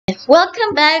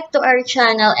Welcome back to our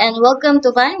channel and welcome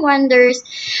to Van Wonders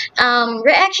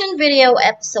reaction video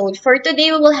episode. For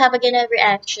today, we will have again a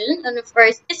reaction, and of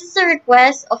course, this is a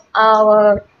request of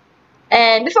our.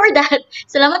 And before that,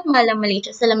 salamat malam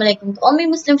Malaysia. Assalamualaikum to all my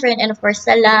Muslim friend, and of course,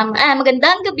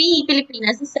 magandang gabi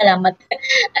Pilipinas. Salamat.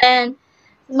 And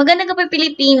magandang gabi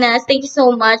Pilipinas. Thank you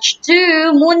so much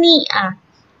to Munia.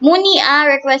 Munia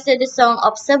requested the song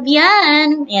of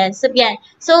Sabyan. Yan, Sabyan.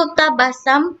 So,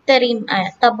 Tabassam.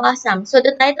 So,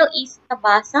 the title is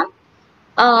Tabassam.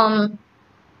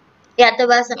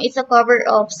 Tabassam. It's a cover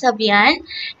of Sabyan.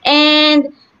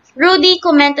 And Rudy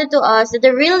commented to us that the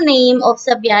real name of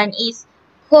Sabyan is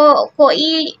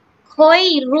Koiruniza.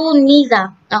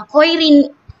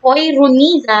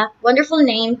 Koiruniza. Wonderful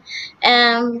name.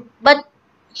 But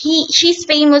she's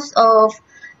famous of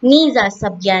Niza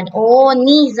Sabyan. Oh,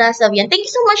 Niza Sabyan. Thank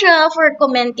you so much for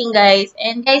commenting, guys.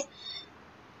 And guys,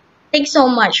 thanks so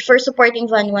much for supporting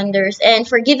Van Wonders and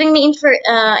for giving me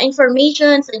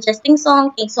information, suggesting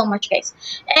song. Thanks so much, guys.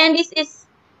 And this is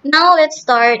now let's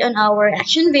start on our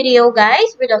action video,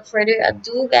 guys. Without further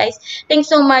ado, guys,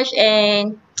 thanks so much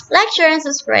and like, share, and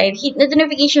subscribe. Hit the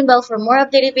notification bell for more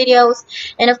updated videos.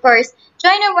 And of course,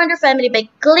 join our Wonder family by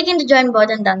clicking the join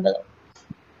button down below.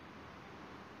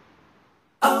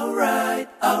 Alright.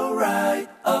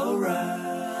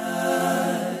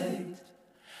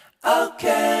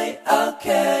 Okay.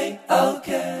 Alright.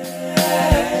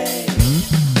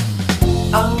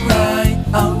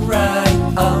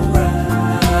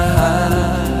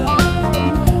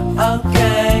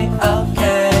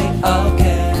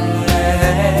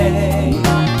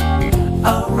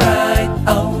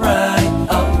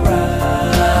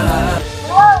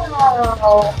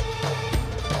 Wow.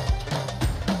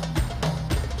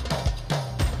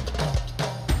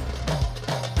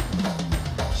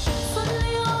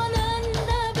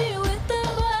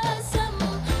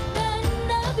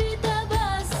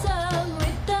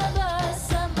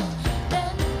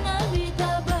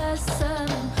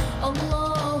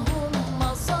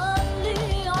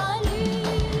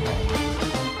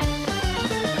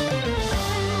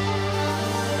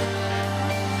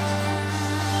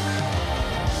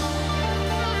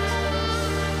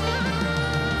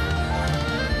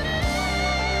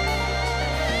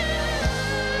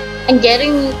 And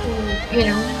getting me to,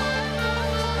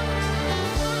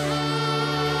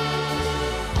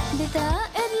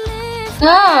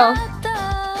 Oh.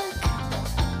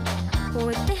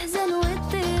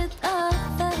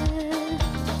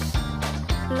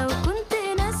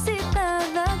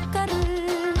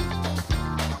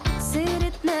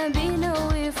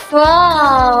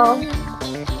 Wow.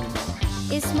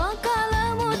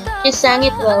 You sang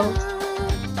it well.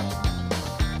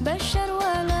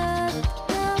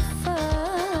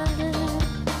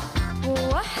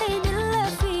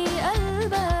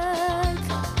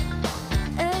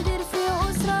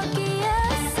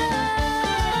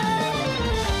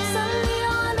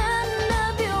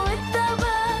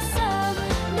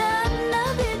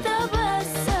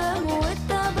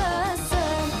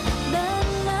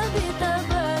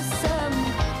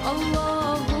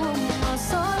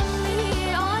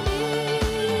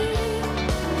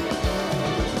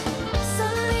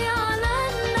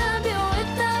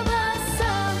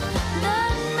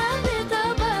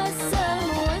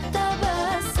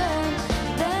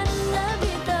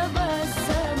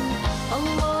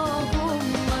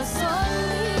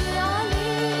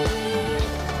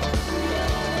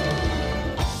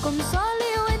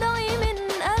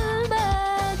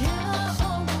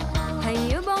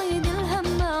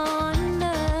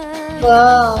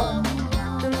 Wow.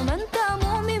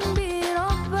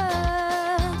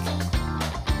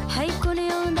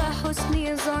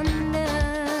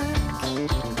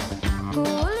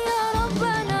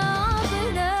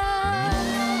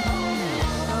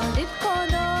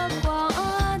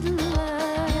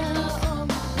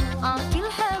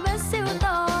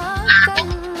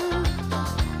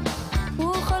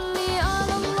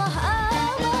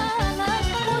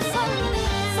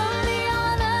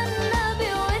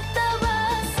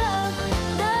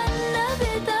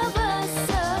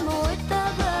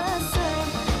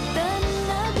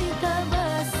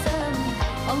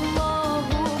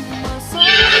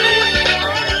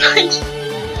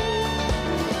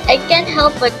 I can't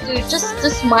help but to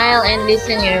smile and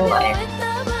listen your wife.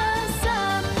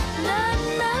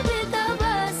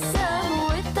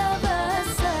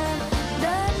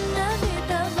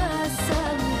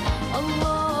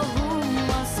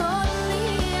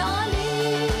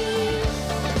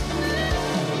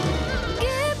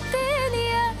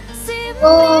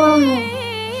 Oh.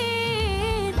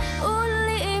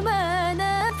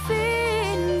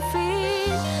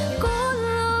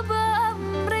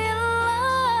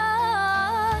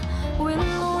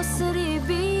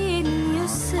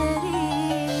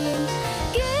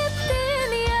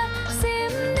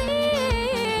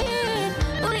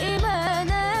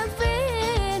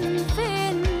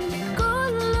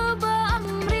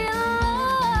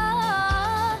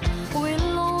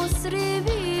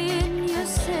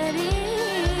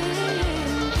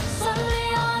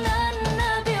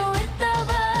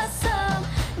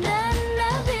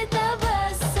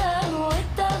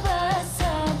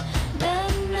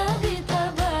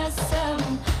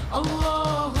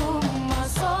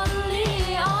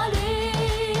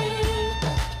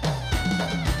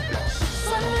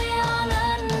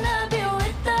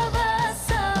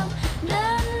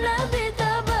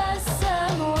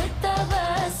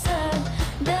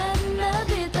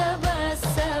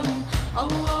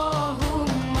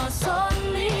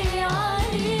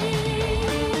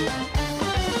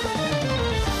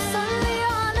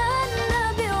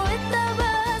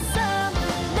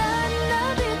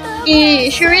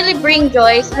 She really bring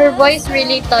joy. Her voice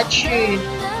really touch you.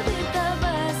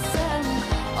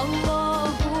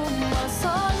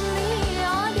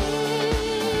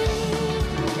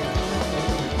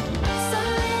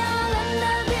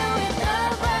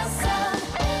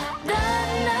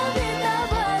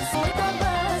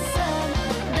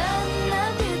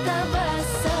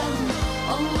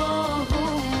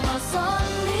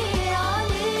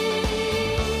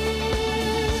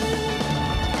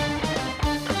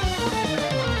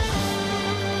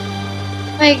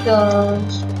 My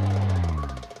gosh.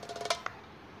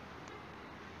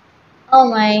 Oh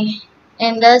my.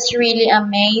 And that's really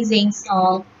amazing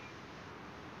song.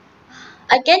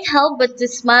 I can't help but to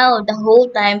smile the whole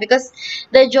time because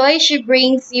the joy she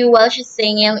brings you while she's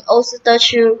singing also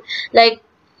touch you like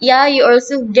yeah, you're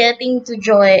also getting to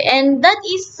joy. And that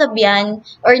is Sabian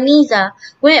or Niza.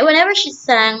 Whenever she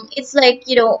sang, it's like,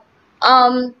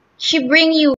 she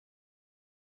bring you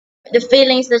the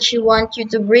feelings that she wants you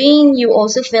to bring. You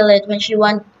also feel it when you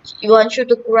want you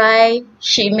to cry,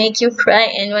 she make you cry,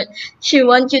 and when she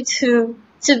wants you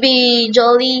to be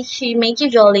jolly, she make you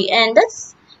jolly, and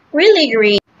that's really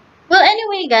great. Well,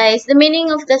 anyway, guys, the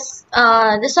meaning of the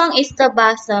song is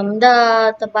Tabassam.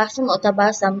 The Tabassam or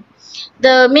Tabassam.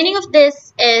 The meaning of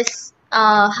this is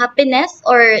happiness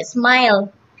or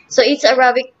smile. So it's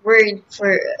Arabic word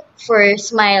for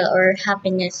smile or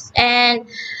happiness. And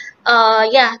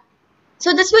yeah,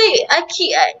 so that's why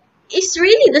it's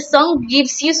really the song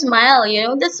gives you smile,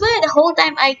 That's why the whole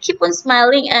time I keep on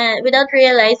smiling without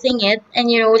realizing it, and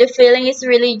the feeling is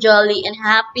really jolly and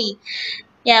happy.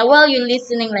 Yeah, while you're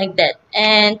listening like that.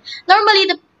 And normally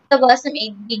the bosom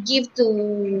they give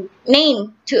to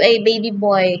name to a baby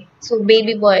boy. So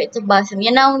baby boy to bosom.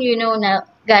 You know now,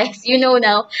 guys. You know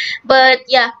now. But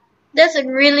yeah, that's a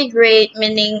really great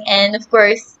meaning, and of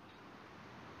course,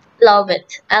 love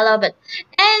it. I love it.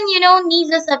 And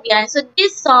Nisa Sabian. So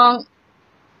this song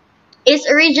is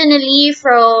originally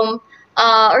from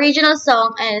original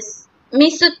song is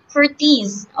Mesut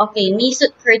Kurtis. Okay,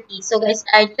 Mesut Kurtis. So guys,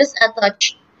 I just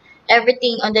attached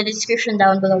everything on the description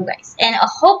down below, guys. And I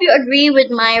hope you agree with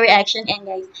my reaction. And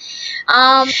guys,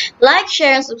 like,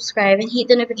 share, and subscribe, and hit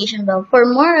the notification bell for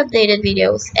more updated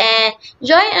videos. And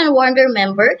join and wonder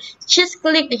member, just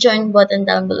click the join button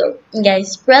down below. And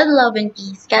guys, spread love and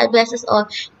peace. God bless us all.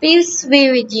 Peace be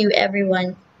with you,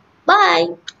 everyone. Bye.